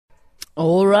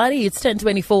Alrighty, it's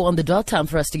 10:24 on the dot. Time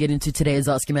for us to get into today's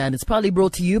Ask a Man. It's probably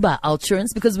brought to you by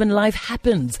Outsurance, because when life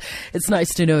happens, it's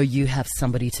nice to know you have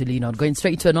somebody to lean on. Going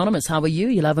straight to Anonymous. How are you?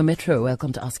 You love a Metro.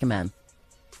 Welcome to Ask a Man.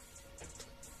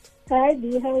 Hi,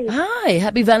 Dee. How are you? Hi.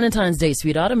 Happy Valentine's Day,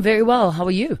 sweetheart. I'm very well. How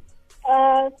are you?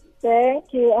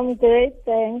 Thank you. I'm great,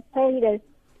 thanks. How are you guys?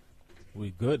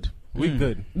 We're good. We're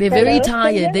good. They're very Hello?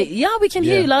 tired. We can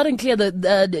hear Yeah. you loud and clear.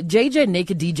 The JJ and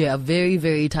Naked DJ are very,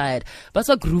 very tired. But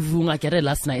so grooving like I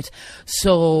last night.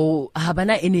 So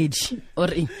habana energy.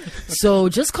 So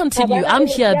just continue. I'm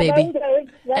here, baby.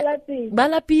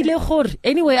 Balapile khor.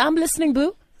 Anyway, I'm listening,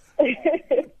 boo.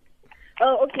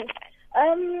 Oh, okay.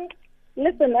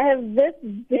 Listen, I have this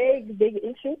big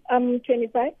issue. I'm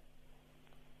 25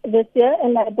 this year,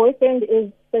 and my boyfriend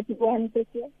is 31 this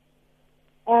year.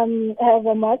 I have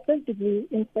a master's degree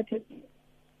in statistics,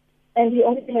 and he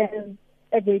only has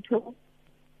a grade 12.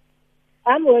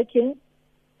 I'm working,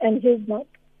 and he's not.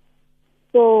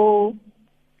 So,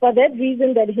 for that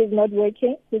reason that he's not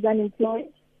working, he's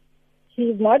unemployed,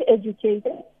 he's not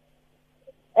educated,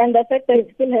 and the fact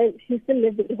that he still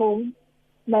lives at home,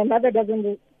 my mother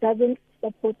doesn't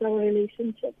support our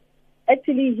relationship.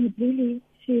 Actually,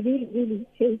 she really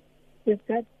hates this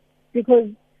guy because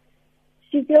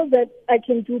she feels that I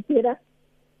can do better,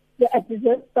 that I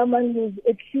deserve someone who's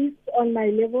at least on my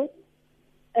level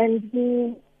and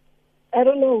who, I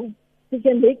don't know, who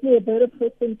can make me a better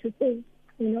person to say,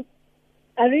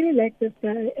 I really like this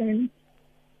guy, and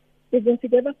we've been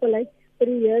together for like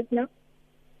 3 years now.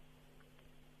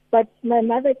 But my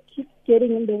mother keeps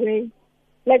getting in the way.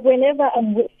 Like whenever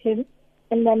I'm with him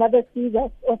and my mother sees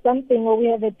us or something, or we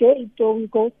have a date or we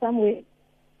go somewhere,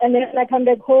 and then I come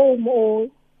back home or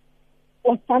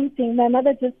something, my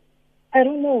mother just, I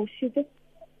don't know,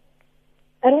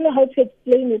 I don't know how to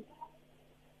explain it.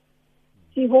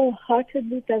 She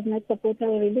wholeheartedly does not support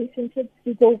our relationship.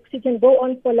 She can go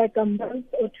on for like a month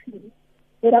or two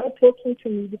without talking to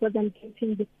me because I'm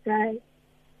dating this guy.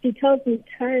 She tells me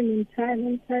time and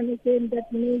time again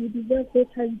that, you deserve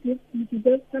better, you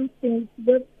deserve something, you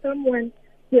deserve someone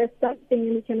who has something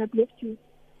and who can uplift you.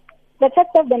 The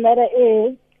fact of the matter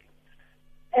is,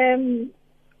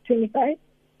 25,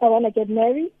 I want to get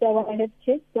married, I want to have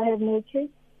kids, I have no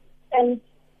kids, and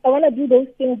I want to do those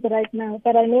things right now,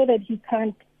 but I know that he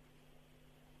can't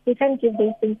give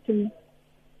those things to me.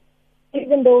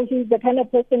 Even though he's the kind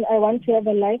of person I want to have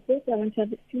a life with, I want to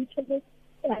have a future with,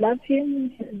 I love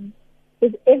him, and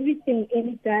with everything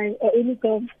any guy or any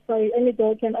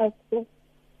girl can ask for.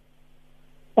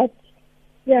 But,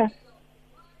 yeah.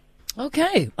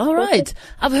 Okay, all right.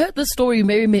 I've heard this story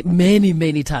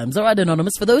many times. All right,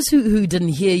 Anonymous, for those who didn't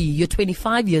hear you, you're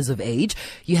 25 years of age,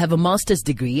 you have a master's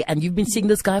degree, and you've been seeing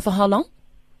this guy for how long?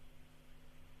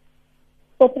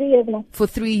 For 3 years now. For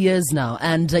 3 years now.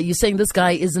 And you're saying this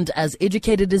guy isn't as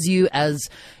educated as you,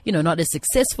 not as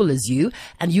successful as you,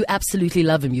 and you absolutely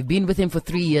love him. You've been with him for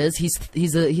 3 years.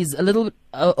 He's a little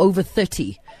over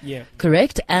 30. Yeah.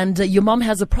 Correct? And your mom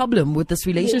has a problem with this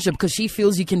relationship because she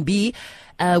feels you can be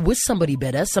with somebody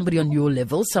better, somebody on your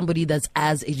level, somebody that's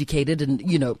as educated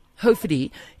and,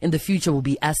 hopefully in the future will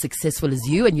be as successful as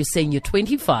you. And you're saying you're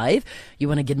 25, you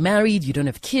want to get married, you don't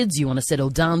have kids, you want to settle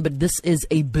down, but this is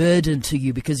a burden to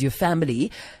you because your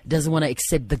family doesn't want to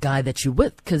accept the guy that you're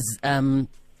with because,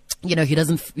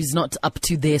 he's not up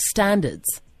to their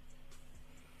standards.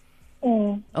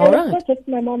 All right. It's not just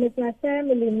my mom, it's my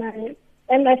family,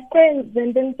 and my friends,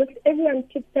 and then just everyone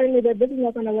keeps telling me that this is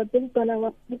not going to work, this is going to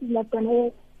work, this is not going to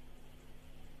work.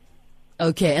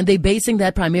 Okay, and they're basing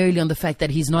that primarily on the fact that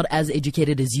he's not as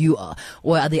educated as you are,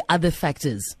 or are there other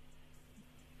factors?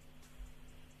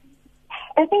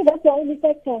 I think that's the only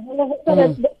factor.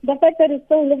 The fact that he's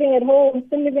still living at home,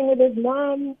 still living with his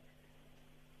mom,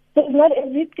 so he's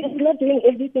not doing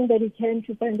everything that he can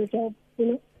to find a job,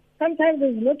 Sometimes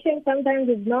he's looking, sometimes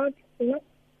he's not,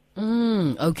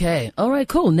 Okay. All right,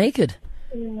 cool. Naked.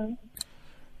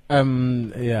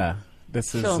 Yeah.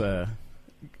 This is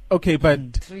okay, but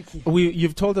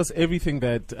you've told us everything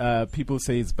that people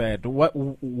say is bad.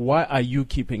 Why are you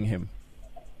keeping him?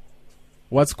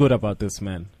 What's good about this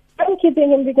man? I'm keeping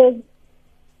him because,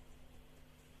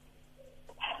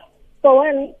 for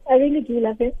one, I really do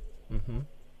love him. Mm-hmm.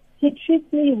 He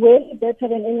treats me way better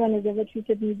than anyone has ever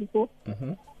treated me before.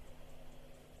 Mm-hmm.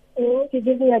 He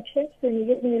gives me attention, he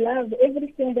gives me love.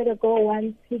 Everything that a girl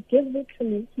wants, he gives it to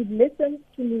me. He listens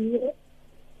to me.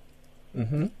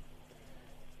 Mm-hmm.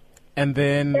 And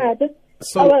then...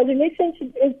 our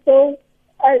relationship is so...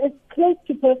 it's close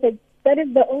to perfect. That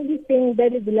is the only thing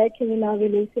that is lacking in our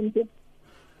relationship.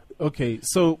 Okay,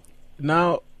 so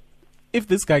now, if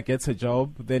this guy gets a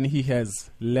job, then he has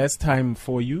less time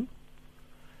for you.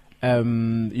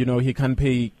 he can't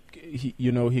pay.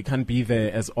 He can't be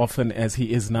there as often as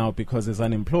he is now because he's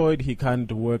unemployed. He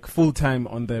can't work full time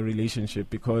on the relationship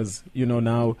because,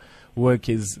 now work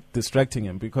is distracting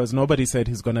him, because nobody said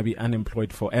he's going to be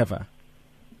unemployed forever.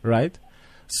 Right?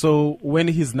 So when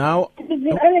he's now... He's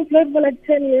been unemployed for like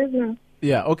 10 years now.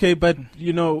 Yeah, okay, but,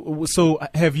 so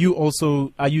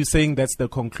are you saying that's the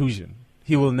conclusion?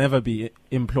 He will never be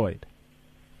employed?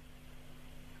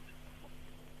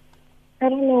 I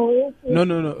don't know.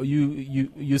 No.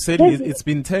 You said it's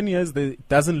been 10 years. That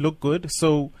doesn't look good.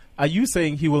 So are you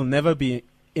saying he will never be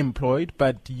employed,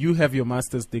 but you have your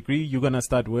master's degree, you're going to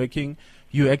start working,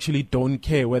 you actually don't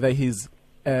care whether he's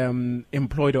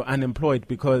employed or unemployed?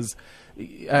 Because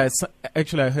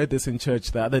actually I heard this in church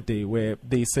the other day where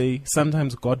they say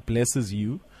sometimes God blesses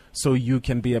you so you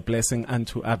can be a blessing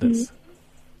unto others.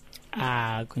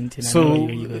 Quentin, so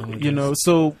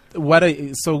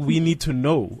so we need to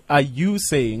know, are you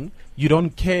saying you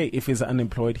don't care if he's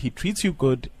unemployed, he treats you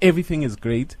good, everything is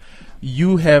great,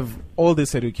 you have all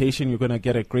this education, you're going to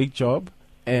get a great job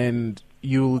and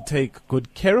you'll take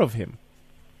good care of him?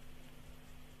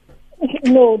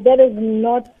 No, that is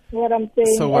not what I'm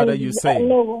saying. So what are you saying?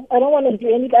 No, I don't want to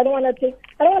do anything. I don't want to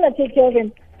take care of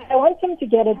him. I want him to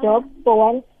get a job, for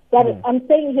one. But I'm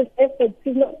saying his efforts,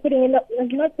 he's not putting in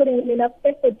enough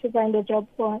effort to find a job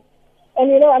for us.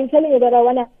 And I'm telling you that I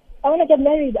wanna get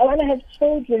married, I wanna have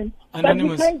children.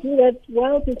 Anonymous. But we can't do that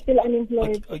while he's still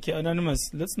unemployed. Okay,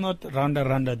 Anonymous, let's not round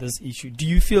around this issue. Do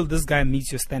you feel this guy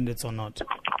meets your standards or not?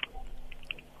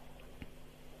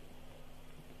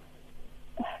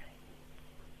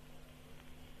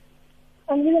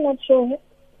 I'm really not sure.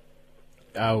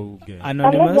 Okay.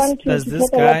 Anonymous, does this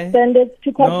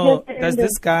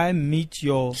guy meet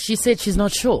your... She said she's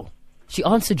not sure. She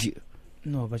answered you.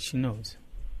 No, but she knows.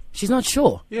 She's not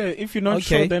sure. Yeah, if you're not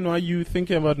sure, then why are you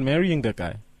thinking about marrying the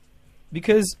guy?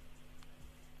 Because...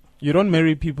 you don't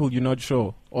marry people you're not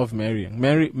sure of marrying.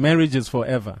 Marriage is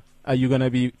forever. Are you going to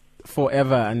be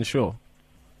forever unsure?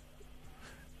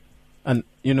 And,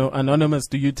 Anonymous,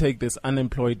 do you take this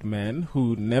unemployed man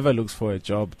who never looks for a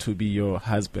job to be your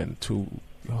husband, to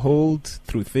hold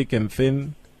through thick and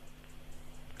thin?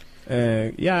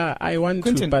 I want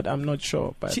Quentin, to, but I'm not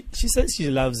sure. But she says she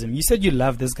loves him. You said you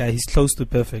love this guy. He's close to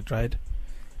perfect, right?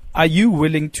 Are you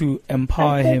willing to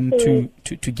empower him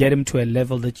to get him to a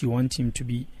level that you want him to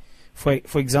be?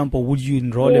 For example, would you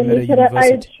enroll him at a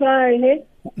university? I try.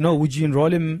 No, would you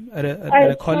enroll him at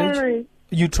a college? Try.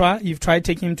 You've tried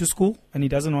taking him to school and he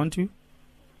doesn't want to?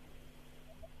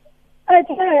 I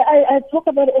try. I talk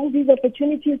about all these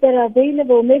opportunities that are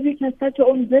available. Maybe you can start your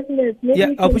own business.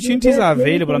 Maybe opportunities are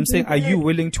available. I'm saying, are you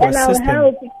willing to assist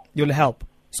him? You'll help.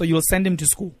 So you'll send him to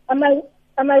school. Am I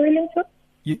willing to?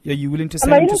 Are you willing to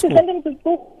send him to school? Am I willing to send him to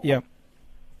school? Yeah.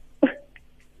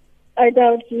 I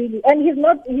doubt really. And he's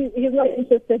not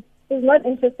interested. He's not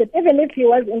interested. Even if he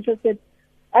was interested,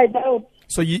 I doubt.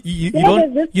 So you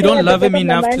don't love him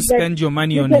enough to spend your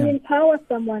money on him. You can empower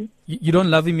someone. You don't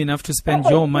love him enough to spend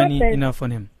your money enough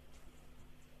on him.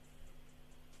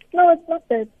 No, it's not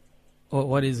that. Oh,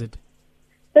 what is it?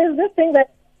 There's this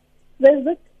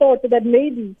thought that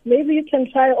maybe you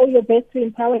can try all your best to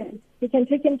empower him. You can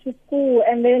take him to school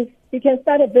and then you can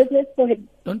start a business for him.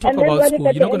 Don't talk about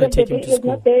school. You're not going to take him to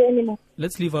school. Not there anymore.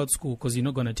 Let's leave out school because you're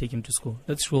not going to take him to school.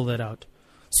 Let's rule that out.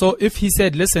 So if he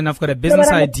said, listen, I've got a business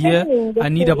idea, I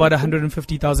need about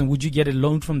 150,000, would you get a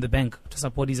loan from the bank to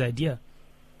support his idea?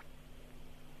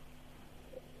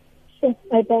 Sure,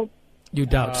 I doubt. You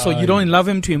doubt. So you don't love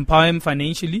him to empower him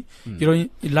financially? You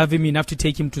don't love him enough to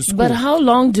take him to school? But how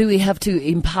long do we have to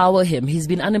empower him? He's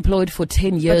been unemployed for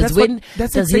 10 years. When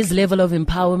does his level of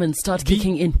empowerment start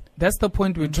kicking in? That's the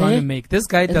point we're trying to make. This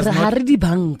guy does not...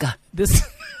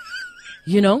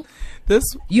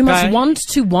 You must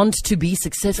want to be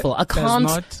successful. I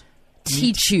can't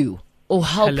teach you or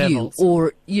help you,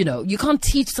 or you can't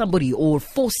teach somebody or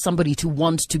force somebody to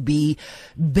want to be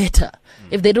better.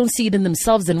 If they don't see it in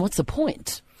themselves, then what's the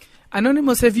point?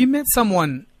 Anonymous, have you met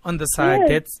someone on the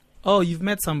side you've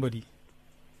met somebody?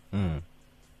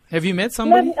 Have you met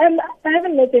somebody? I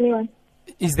haven't met anyone.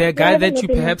 Is there a guy that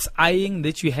you're perhaps eyeing,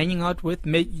 that you're hanging out with,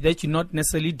 that you're not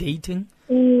necessarily dating?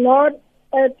 Not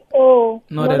at all.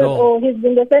 Not at all. He's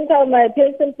been the center of my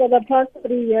attention for the past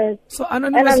 3 years. So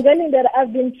Anonymous, and I'm telling that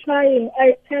I've been trying.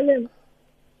 I tell him.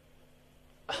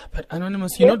 But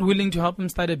Anonymous, you're not willing to help him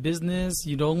start a business.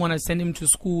 You don't want to send him to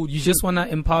school. You just want to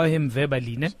empower him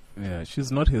verbally, ne? Yeah,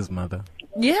 she's not his mother.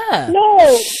 Yeah.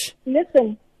 No,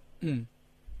 listen. We're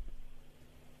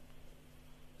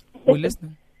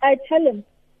listening. I tell him.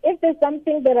 If there's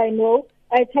something that I know,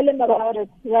 I tell him about it,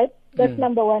 right? That's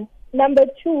number one. Number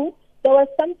two, there was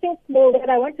something small that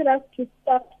I wanted us to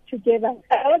start together.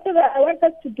 I want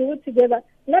us to do it together.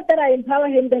 Not that I empower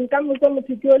him, then come with him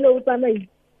to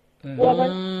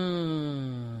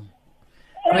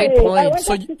Great I point. want us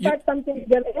to start something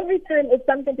together. Every time it's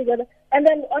something together. And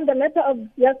then on the matter of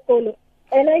Yaskolo,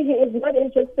 and he is not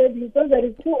interested. He says that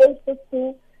he's too old for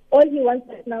school. All he wants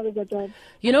right now is a job.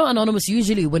 You know, Anonymous,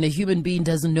 usually when a human being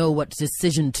doesn't know what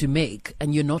decision to make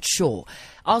and you're not sure,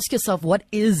 ask yourself, what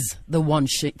is the one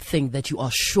thing that you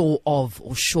are sure of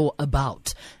or sure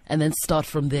about? And then start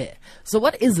from there. So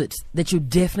what is it that you're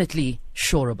definitely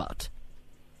sure about?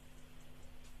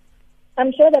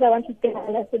 I'm sure that I want to spend my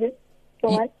life with him.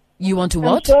 You want to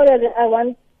what? I'm sure that I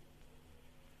want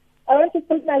to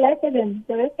spend my life with him,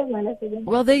 the rest of my life with him.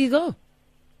 Well, there you go.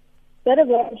 That is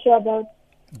what I'm sure about.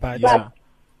 But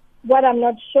what I'm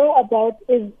not sure about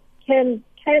is can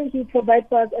he provide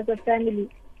for us as a family?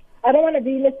 I don't want to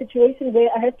be in a situation where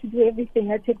I have to do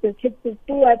everything. I take the kids to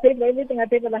school, I pay for everything, I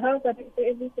pay for the house, I pay for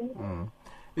everything.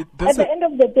 At the end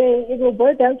of the day, it will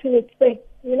boil down to respect.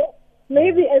 You know,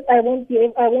 maybe I won't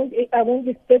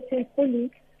respect him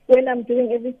fully when I'm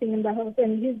doing everything in the house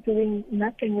and he's doing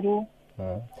nothing at all.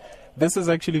 This is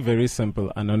actually very simple,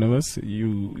 Anonymous.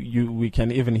 We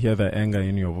can even hear the anger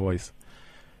in your voice.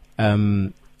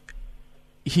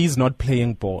 He's not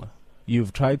playing ball.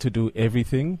 You've tried to do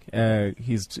everything.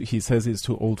 He says he's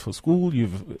too old for school.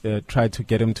 You've tried to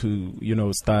get him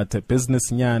to, start a business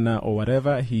nyana or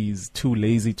whatever. He's too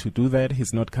lazy to do that.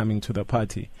 He's not coming to the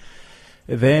party.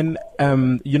 Then,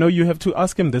 you have to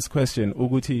ask him this question,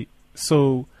 Uguti.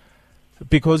 So,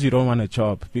 because you don't want a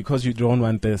job, because you don't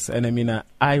want this, and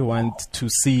I want to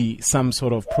see some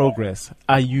sort of progress,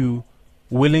 are you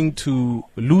willing to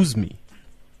lose me?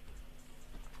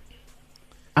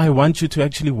 I want you to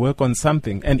actually work on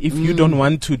something. And if you don't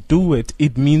want to do it,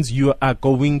 it means you are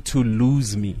going to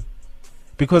lose me.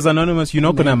 Because, Anonymous, you're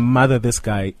not going to mother this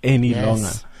guy any longer.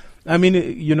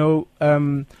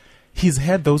 He's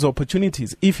had those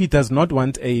opportunities. If he does not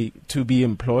want to be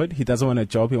employed, he doesn't want a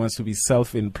job, he wants to be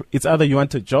self-employed. It's either you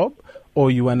want a job or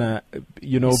you want to,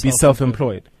 be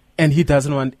self-employed. And he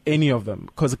doesn't want any of them.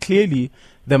 Because clearly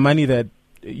the money that,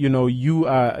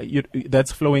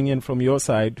 that's flowing in from your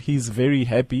side, he's very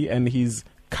happy and he's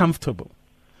comfortable.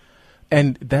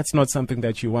 And that's not something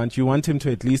that you want. You want him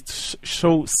to at least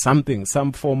show something,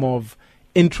 some form of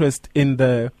interest in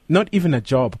not even a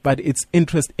job, but it's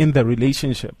interest in the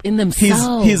relationship. In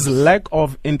themselves. His lack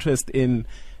of interest in,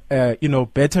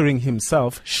 bettering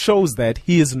himself shows that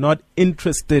he is not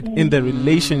interested in the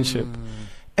relationship.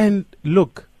 And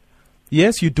look,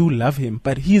 yes, you do love him,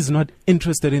 but he is not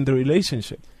interested in the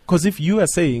relationship. Because if you are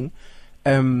saying,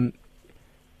 can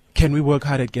we work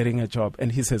hard at getting a job?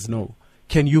 And he says no.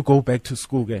 Can you go back to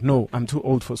school? No, I'm too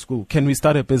old for school. Can we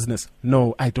start a business?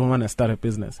 No, I don't want to start a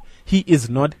business. He is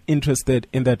not interested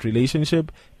in that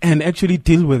relationship and actually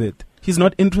deal with it. He's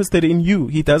not interested in you.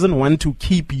 He doesn't want to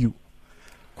keep you.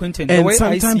 Quentin, and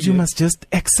sometimes you must just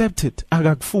accept it.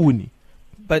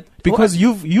 But because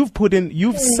you've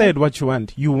said what you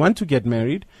want. You want to get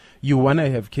married, you want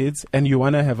to have kids, and you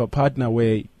want to have a partner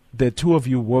where the two of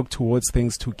you work towards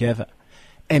things together.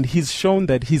 And he's shown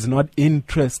that he's not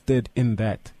interested in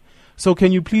that. So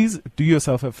can you please do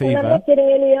yourself a favor? I'm not getting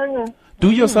any younger.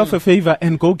 Do yourself a favor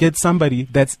and go get somebody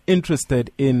that's interested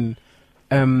in,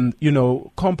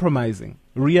 compromising,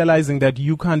 realizing that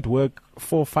you can't work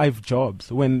 4 or 5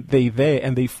 jobs when they're there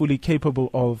and they're fully capable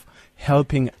of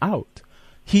helping out.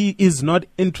 He is not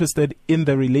interested in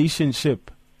the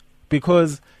relationship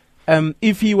because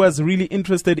if he was really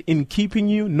interested in keeping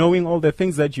you, knowing all the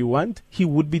things that you want, he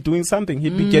would be doing something.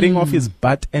 He'd be getting off his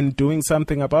butt and doing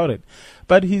something about it.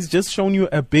 But he's just shown you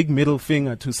a big middle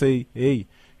finger to say, hey,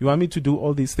 you want me to do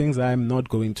all these things? I'm not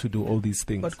going to do all these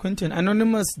things. But Quentin,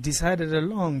 Anonymous decided a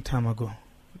long time ago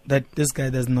that this guy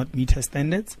does not meet her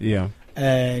standards. Yeah.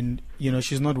 And,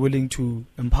 she's not willing to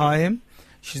empower him.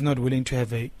 She's not willing to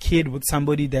have a kid with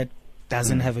somebody that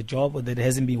doesn't have a job or that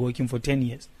hasn't been working for 10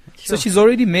 years. Sure. So she's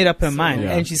already made up her mind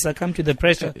and she succumbed to the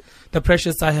pressure. The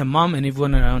pressures are her mom and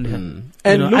everyone around her.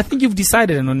 And I think you've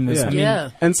decided, Anonymous.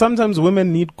 Yeah. And sometimes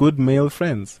women need good male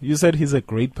friends. You said he's a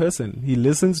great person. He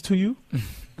listens to you.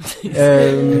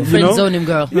 Friend zone him,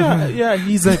 girl. Yeah.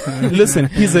 He's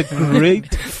a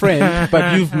great friend,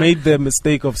 but you've made the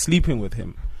mistake of sleeping with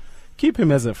him. Keep him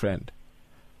as a friend.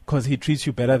 Because he treats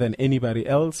you better than anybody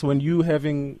else. When you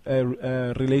having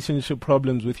relationship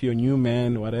problems with your new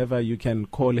man, whatever, you can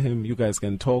call him. You guys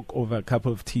can talk over a cup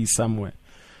of tea somewhere.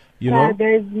 You know,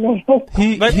 there's no.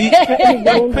 we are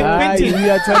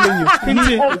telling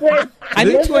you. I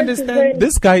need to understand.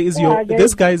 This guy is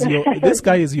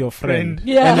your friend.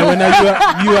 Yeah. And when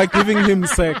you are giving him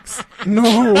sex,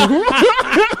 no.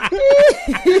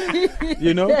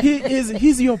 You know,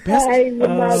 he's your best.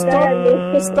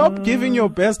 Stop giving your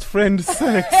best friend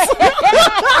sex.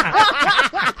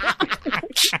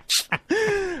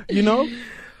 You know.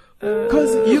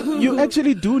 Because you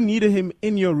actually do need him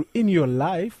in your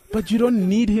life, but you don't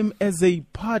need him as a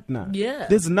partner. Yeah.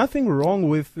 There's nothing wrong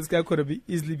with This guy could have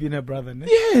easily been a brother. No?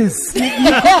 Yes.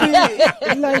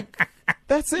 Like,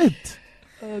 that's it.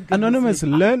 Anonymous,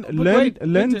 learn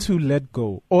to let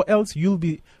go, or else you'll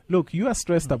be. Look, you are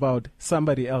stressed about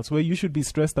somebody else, where you should be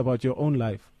stressed about your own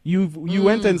life. You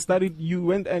went and studied. You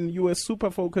went and you were super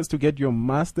focused to get your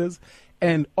masters,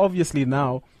 and obviously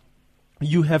now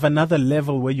you have another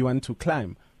level where you want to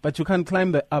climb, but you can't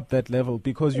climb up that level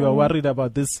because you are worried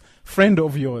about this friend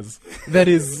of yours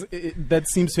that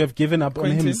seems to have given up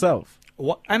on himself.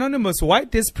 Anonymous, why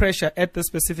this pressure at the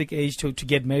specific age to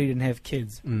get married and have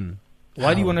kids?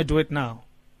 Why do you want to do it now?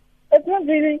 It's not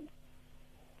really.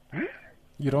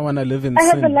 You don't want to live in I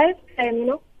sin. have a lifetime, you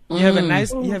know. You have a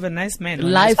nice man.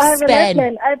 Life I have a life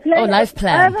plan. life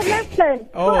plan. I have a life plan.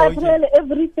 I plan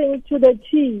everything to the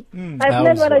T. I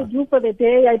plan what I do for the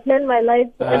day. I plan my life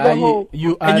as a whole.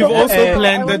 And you've also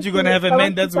planned that you're going to have a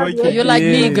man that's working. You're like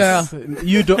me, girl.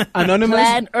 You don't, Anonymous.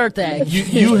 Plan Earth Egg.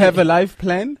 You have a life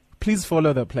plan. Please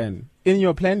follow the plan. In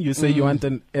your plan, you say you want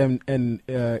an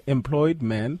employed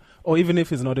man, or even if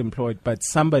he's not employed, but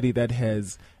somebody that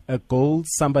has a goal,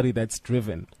 somebody that's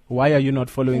driven. Why are you not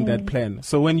following that plan?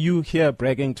 So when you hear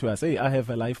bragging to us, hey, I have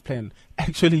a life plan,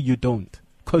 actually you don't,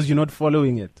 because you're not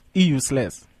following it.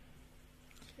 Useless.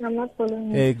 I'm not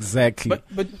following it. Exactly.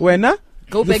 But when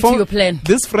go back to your plan.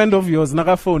 This friend of yours,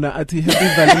 Nagafona, at Happy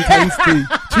Valentine's Day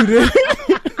today.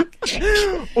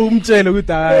 My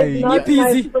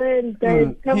friend,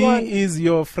 guys. Come on. He is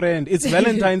your friend. It's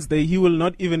Valentine's Day. He will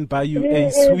not even buy you a He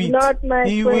is sweet. not my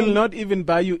He friend. will not even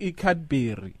buy you a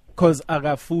Cadbury. Because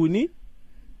agafuni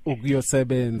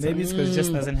ukuyosebenza. Maybe it's because he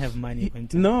just doesn't have money,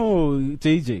 Quentin. No,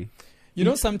 JJ. You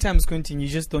know, sometimes, Quentin, you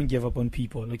just don't give up on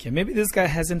people. Okay, maybe this guy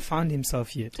hasn't found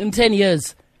himself yet. In 10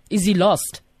 years, is he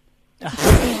lost?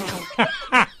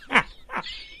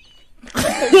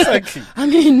 Exactly. I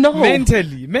mean, no.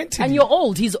 Mentally. And you're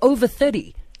old. He's over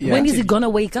 30. Yeah. When is he gonna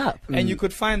wake up? And you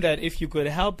could find that if you could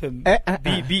help him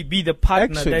be the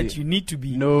partner Actually, that you need to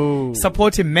be. No.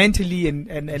 Support him mentally and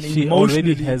She emotionally.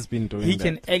 already has been doing he that.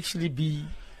 can actually be,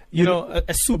 You a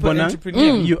super Bona,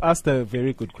 entrepreneur. You asked a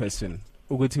very good question.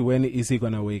 Uguti, when is he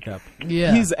going to wake up?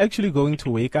 Yeah. He's actually going to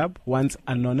wake up once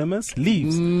Anonymous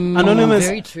leaves. Anonymous,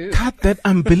 very true. cut that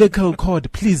umbilical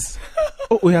cord, please.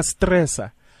 We are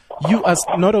stressor. You are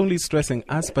not only stressing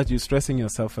us, but you're stressing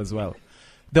yourself as well.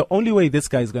 The only way this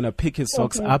guy is going to pick his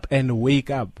socks up and wake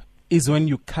up is when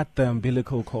you cut the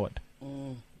umbilical cord.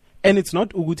 And it's not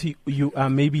Uguti, you are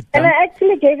maybe done. And I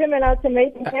actually gave him an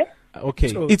ultimatum.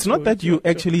 Okay, it's not that you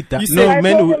actually done. You No, I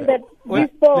men told him that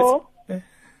before.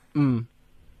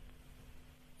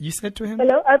 You said to him?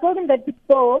 Hello, I told him that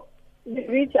before we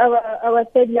reach our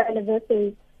 3rd year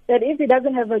anniversary, that if he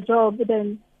doesn't have a job,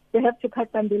 then we have to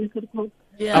cut the umbilical cord.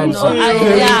 Yeah, I'm no, sorry.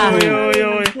 yeah.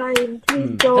 I'm trying, please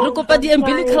don't. Look up the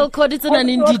umbilical cord. It's an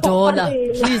indie dollar.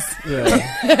 Please. Yeah.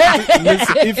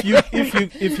 Listen,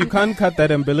 if you can't cut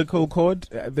that umbilical cord,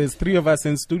 there's 3 of us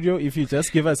in studio. If you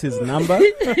just give us his number,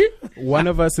 one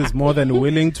of us is more than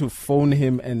willing to phone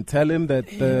him and tell him that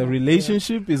the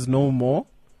relationship is no more.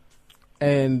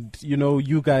 And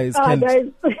you guys can.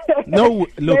 Guys. No,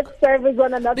 look. Let's service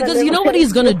one another. Because you know what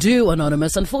he's going to do,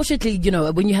 Anonymous? Unfortunately,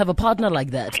 when you have a partner like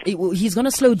that, he's going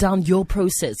to slow down your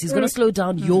process. He's going to slow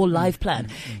down your life plan.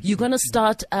 You're going to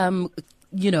start, not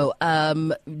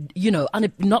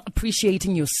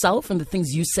appreciating yourself and the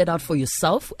things you set out for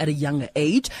yourself at a younger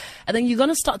age. And then you're going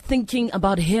to start thinking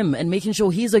about him and making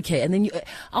sure he's okay. And then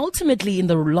ultimately, in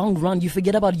the long run, you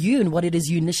forget about you and what it is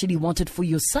you initially wanted for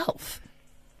yourself.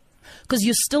 Because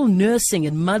you're still nursing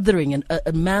and mothering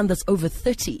a man that's over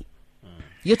 30.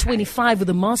 You're 25 with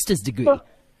a master's degree.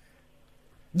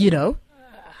 You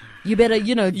better,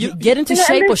 get into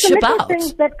shape or ship out.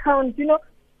 Things that count,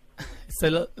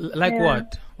 So, like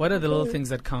what? What are the little things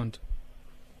that count?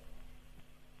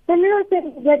 The little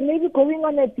things that maybe going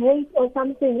on a date or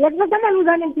something. Like for someone who's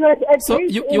unemployed. So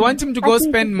you want him to go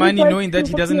spend money knowing that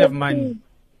he doesn't have money?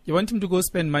 You want him to go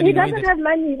spend money? He doesn't have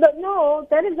money. But no,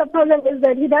 that is the problem, is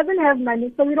that he doesn't have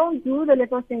money. So we don't do the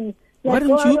little things. Why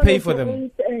don't you pay for them?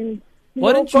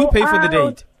 Why don't you pay for the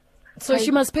date? So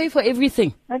she must pay for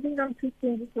everything. I think I'm too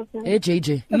stingy for that. Hey,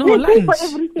 JJ. No, They pay lunch. for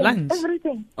everything. Lunch.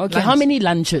 Everything. Okay, Lunch. how many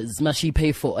lunches must she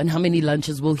pay for? And how many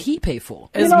lunches will he pay for?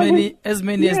 As know, many as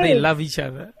they yes. love each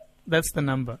other. That's the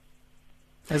number.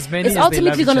 As many It's as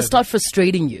ultimately they going to love start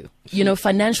frustrating you. You know,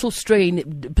 financial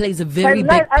strain plays a very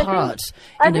big part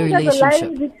in a there's a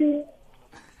line relationship.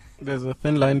 There's a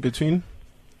thin line between.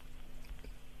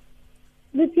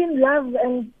 between love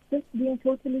and just being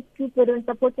totally stupid and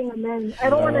supporting a man. I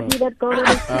don't want to be that girl.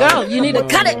 Girl, you need to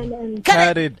cut it.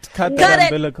 Cut it. Cut that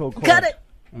umbilical cord. Cut it.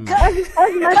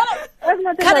 As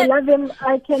much as I love him,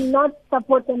 I cannot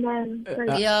support a man.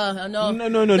 Yeah, I know.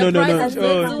 No. The price is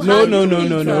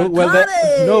No. Well, Cut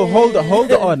it. no.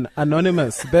 Hold on,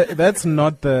 Anonymous. That's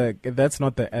not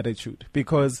the attitude.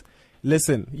 Because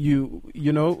listen, you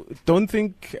know, don't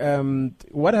think.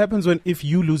 What happens if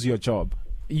you lose your job?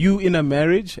 You in a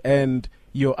marriage and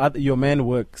your man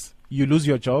works. You lose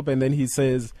your job, and then he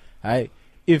says,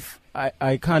 if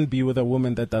I can't be with a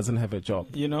woman that doesn't have a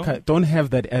job. You know? Don't have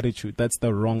that attitude. That's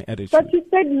the wrong attitude. But you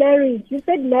said marriage. This is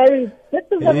a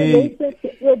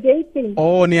relationship. We're dating.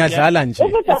 Oh, niyadlala nje.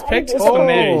 It's practice for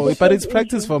marriage. But it's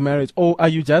practice for marriage. Or are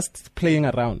you just playing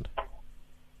around?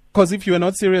 Because if you are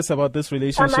not serious about this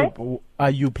relationship,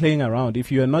 are you playing around? If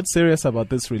you are not serious about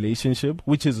this relationship,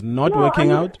 which is not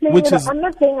working out, I'm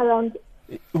not playing around.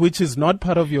 Which is not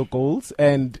part of your goals,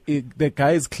 and the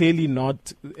guy is clearly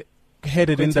not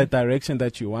headed in that direction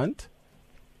that you want,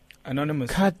 Anonymous.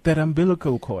 cut that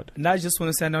umbilical cord. Now I just want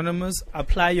to say, Anonymous,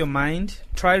 apply your mind.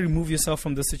 Try to remove yourself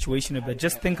from the situation a bit.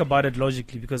 Just think about it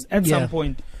logically, because at some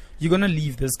point you're going to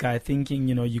leave this guy thinking,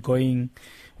 you know, you're going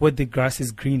where the grass is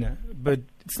greener. But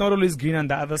it's not always green on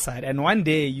the other side. And one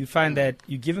day you find that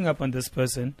you're giving up on this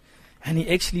person, and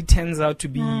he actually turns out to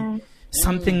be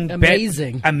something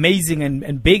amazing, amazing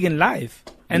and big in life.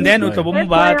 And then Dorothy,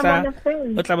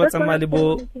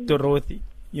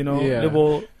 you know,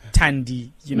 little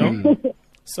Tandy, you know.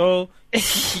 So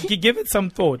you give it some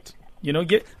thought, you know,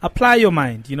 apply your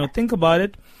mind, you know, think about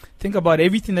it. Think about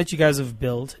everything that you guys have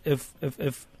built. If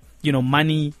you know,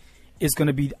 money is going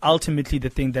to be ultimately the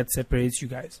thing that separates you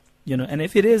guys, you know, and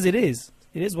if it is, it is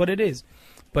what it is.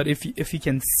 But if you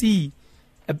can see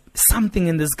something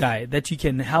in this guy that you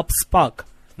can help spark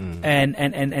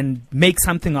and make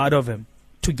something out of him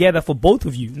together for both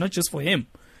of you, not just for him,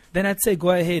 then I'd say go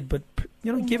ahead, but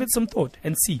you know, give it some thought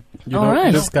and see.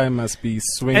 This guy must be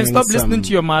swinging. And stop listening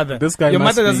to your mother. Your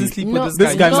mother doesn't sleep with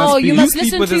this guy. No, you must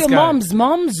listen to your moms.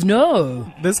 Moms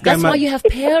know. That's why you have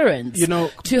parents, you know,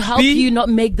 to help you not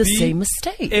make the same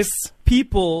mistakes. If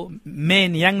people,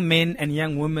 young men and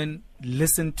young women,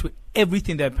 listen to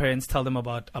everything their parents tell them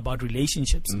about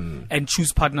relationships and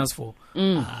choose partners for.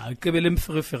 Yeah,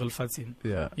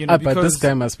 you know, but this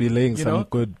guy must be laying some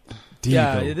good deal.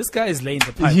 Yeah, this guy is laying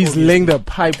the pipe. He's laying the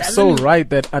pipe so right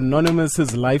that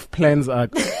Anonymous's life plans are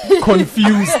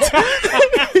confused.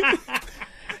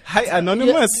 Hi,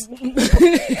 Anonymous.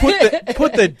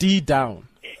 Put the D down.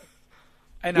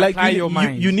 And apply your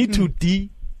mind. You need to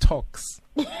detox.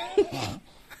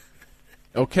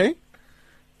 Okay?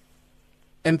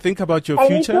 And think about your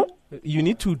future. You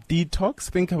need to detox.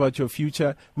 Think about your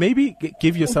future. Maybe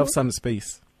give yourself some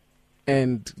space.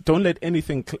 And don't let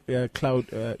anything cloud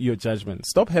your judgment.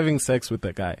 Stop having sex with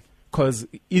the guy. Because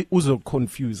it was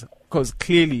confused. Because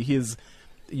clearly he's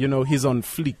on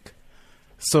fleek.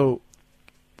 So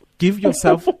give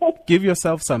yourself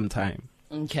some time.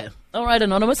 Okay. All right,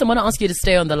 Anonymous, I'm going to ask you to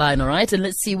stay on the line, all right? And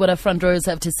let's see what our front rowers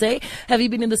have to say. Have you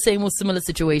been in the same or similar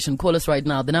situation? Call us right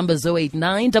now. The number is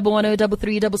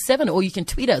 089-110-3377, or you can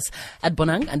tweet us at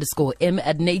Bonang_M,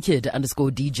 at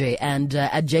Naked_DJ, and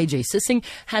at JJ Sissing.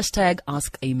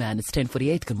 #AskAman. It's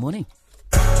 10:48. Good morning.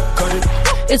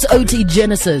 It's OT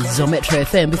Genesis on Metro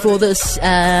FM. Before this,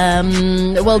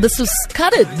 this was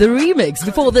Cut It, the remix.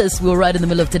 Before this, we were right in the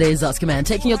middle of today's Ask a Man.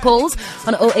 Taking your calls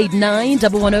on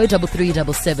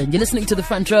 089-110-3377. You're listening to The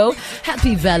Front Row.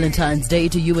 Happy Valentine's Day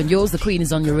to you and yours. The Queen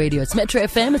is on your radio. It's Metro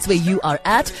FM. It's where you are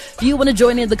at. If you want to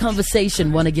join in the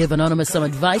conversation, want to give Anonymous some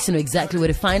advice, you know exactly where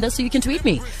to find us, so you can tweet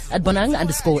me at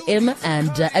Bonang_M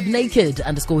and at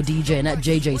Naked_DJ and at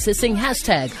JJ Sissing.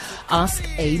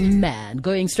 #AskAman.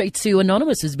 Going straight to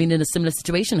Anonymous, who's been in a similar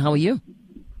situation. How are you?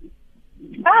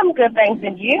 I'm good, thanks.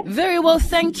 And you? Very well,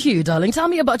 thank you, darling. Tell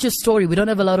me about your story. We don't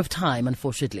have a lot of time,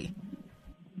 unfortunately.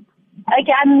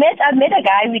 Okay, I met a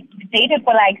guy. We dated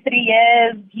for like 3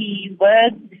 years. He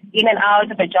worked in and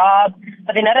out of a job,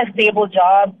 but not a stable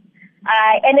job.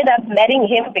 I ended up marrying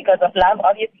him because of love,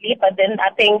 obviously, but then I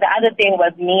think the other thing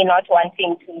was me not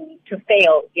wanting to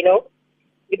fail, you know,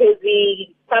 because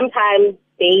we sometimes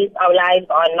base our lives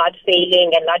on not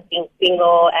failing and not being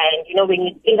single. And, you know, when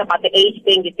you think about the age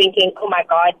thing, you're thinking, oh my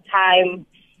God, time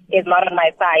is not on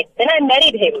my side. Then I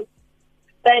married him.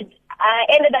 But I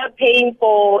ended up paying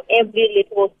for every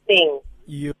little thing.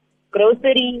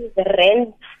 Groceries,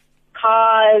 rent,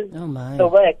 cars, the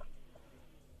work.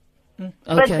 Okay.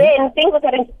 But then things are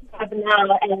starting to happen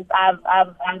now, and I've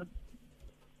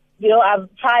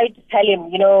tried to tell him,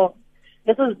 you know,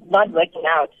 this is not working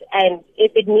out, and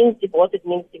if it means divorce, it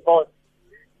means divorce.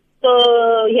 So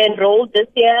he enrolled this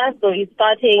year, so he's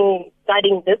studying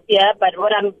this year. But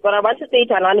what I want to say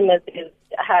to Anonymous is,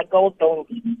 girls don't,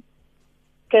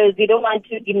 because you don't want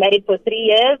to be married for 3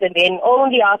 years, and then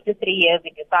only after 3 years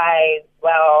you decide,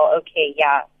 well, okay,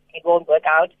 yeah, it won't work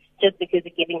out just because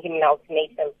you're giving him an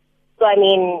ultimatum. So, I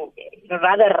mean,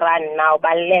 rather run now,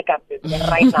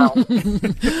 right now.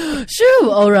 Shoo,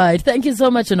 all right. Thank you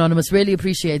so much, Anonymous. Really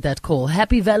appreciate that call.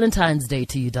 Happy Valentine's Day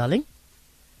to you, darling.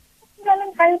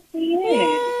 Valentine's to you.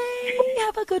 Yay,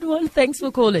 have a good one. Thanks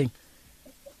for calling.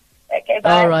 Okay,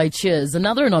 bye. All right, cheers.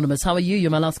 Another Anonymous. How are you?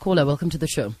 You're my last caller. Welcome to the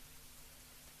show.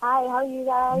 Hi, how are you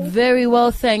guys? Very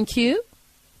well, thank you.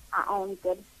 I am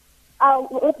good.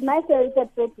 With my story, it's a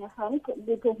bit different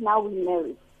because now we're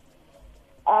married.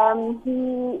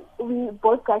 We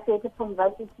both graduated from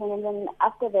varsity, and then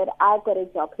after that, I got a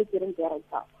job. He didn't get a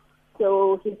job.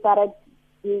 So he started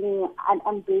being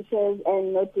ambitious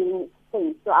and not doing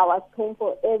things. So I was paying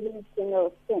for every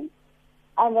single thing.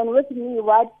 And then with me,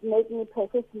 what made me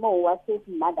purchase more was his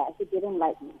mother. She didn't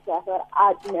like me. So I thought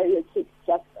I'd marry a kid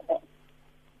just for that.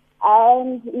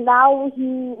 And now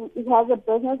he has a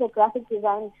business, a graphic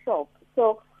design shop.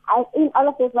 So in all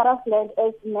of this, what I've learned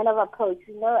is men of approach.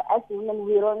 You know, as women,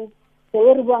 we don't say,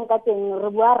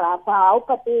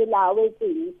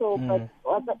 so,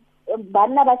 but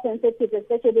Barna was sensitive,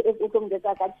 especially if Ukum gets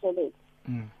a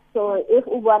So if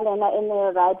Uban in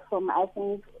the right from, I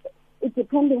think, it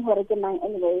depends on her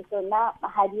anyway. So now,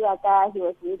 Hadiaka, he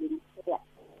was reading. So, yeah.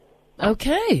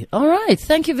 Okay. All right.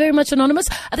 Thank you very much, Anonymous.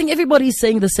 I think everybody's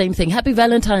saying the same thing. Happy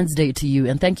Valentine's Day to you,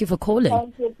 and thank you for calling.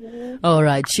 Thank you, please. All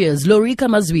right. Cheers. Lorika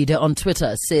Mazwide on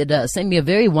Twitter sent me a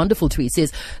very wonderful tweet.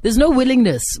 Says, there's no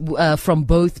willingness from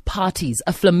both parties.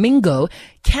 A flamingo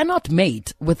cannot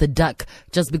mate with a duck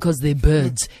just because they're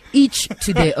birds, each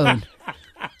to their own.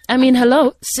 I mean,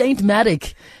 hello, Saint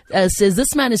Matic says,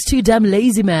 this man is too damn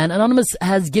lazy, man. Anonymous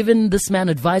has given this man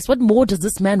advice. What more does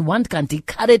this man want, Kanti?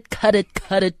 Cut it.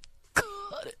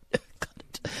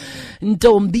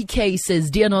 Ndom BK says,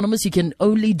 dear Anonymous, you can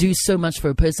only do so much for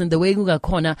a person. The way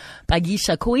Kona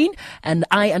Pagisha Queen and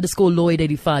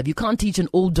I_Lloyd85. You can't teach an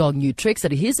old dog new tricks.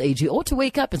 At his age, he ought to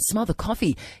wake up and smell the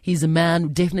coffee. He's a man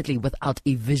definitely without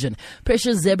a vision.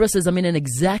 Precious Zebra says, I'm in an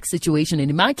exact situation.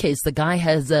 And in my case, the guy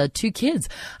has 2 kids.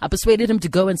 I persuaded him to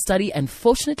go and study, and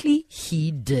fortunately,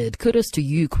 he did. Kudos to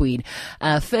you, Queen.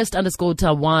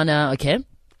 First_Tawana, okay.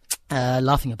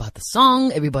 Laughing about the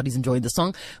song. Everybody's enjoying the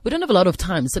song. We don't have a lot of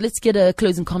time, so let's get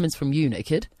closing comments from you,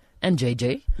 Naked and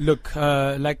JJ. Look,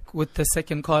 like with the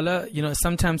second caller, you know,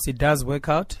 sometimes it does work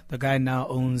out. The guy now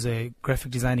owns a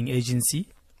graphic designing agency,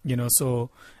 you know, so,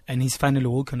 and he's finally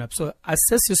woken up. So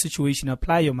assess your situation,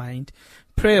 apply your mind,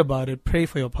 pray about it, pray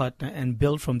for your partner, and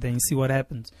build from there and see what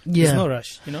happens. Yeah. There's no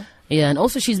rush, you know? Yeah, and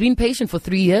also she's been patient for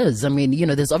 3 years. I mean, you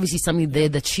know, there's obviously something there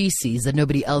that she sees that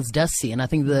nobody else does see, and I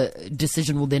think the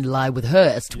decision will then lie with her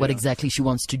as to what exactly she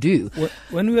wants to do.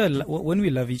 When we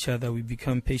love each other, we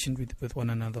become patient with one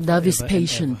another. Love is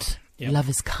patient. Yep. Love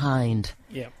is kind.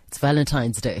 Yeah, it's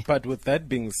Valentine's Day. But with that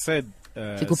being said,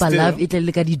 with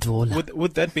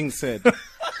that being said,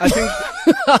 I think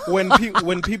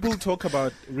when people talk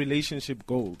about relationship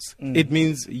goals, it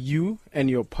means you and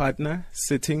your partner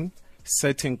setting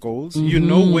goals. You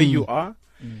know where you are,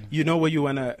 you know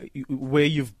where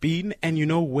you've been, and you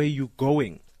know where you're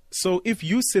going. So if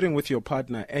you're sitting with your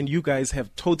partner and you guys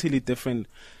have totally different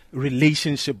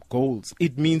relationship goals,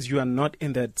 it means you are not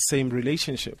in that same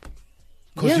relationship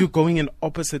because you're going in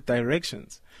opposite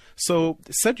directions. So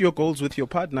set your goals with your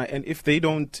partner, and if they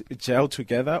don't gel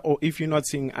together, or if you're not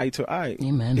seeing eye to eye,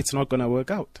 it's not going to work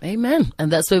out. Amen.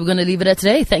 And that's where we're going to leave it at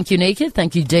today. Thank you, Naked.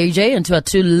 Thank you, JJ. And to our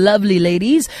 2 lovely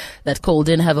ladies that called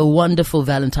in, have a wonderful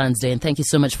Valentine's Day. And thank you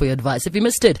so much for your advice. If you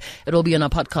missed it, it'll be on our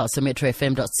podcast at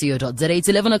metrofm.co.za. It's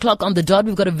 11 o'clock on the dot.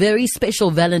 We've got a very special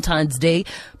Valentine's Day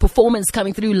performance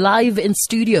coming through live in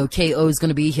studio. KO is going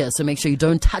to be here, so make sure you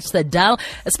don't touch that dial,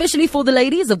 especially for the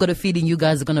ladies. I've got a feeling you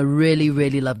guys are going to really,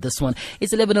 really love this one.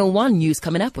 It's 11:01 news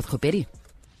coming up with Khoperi.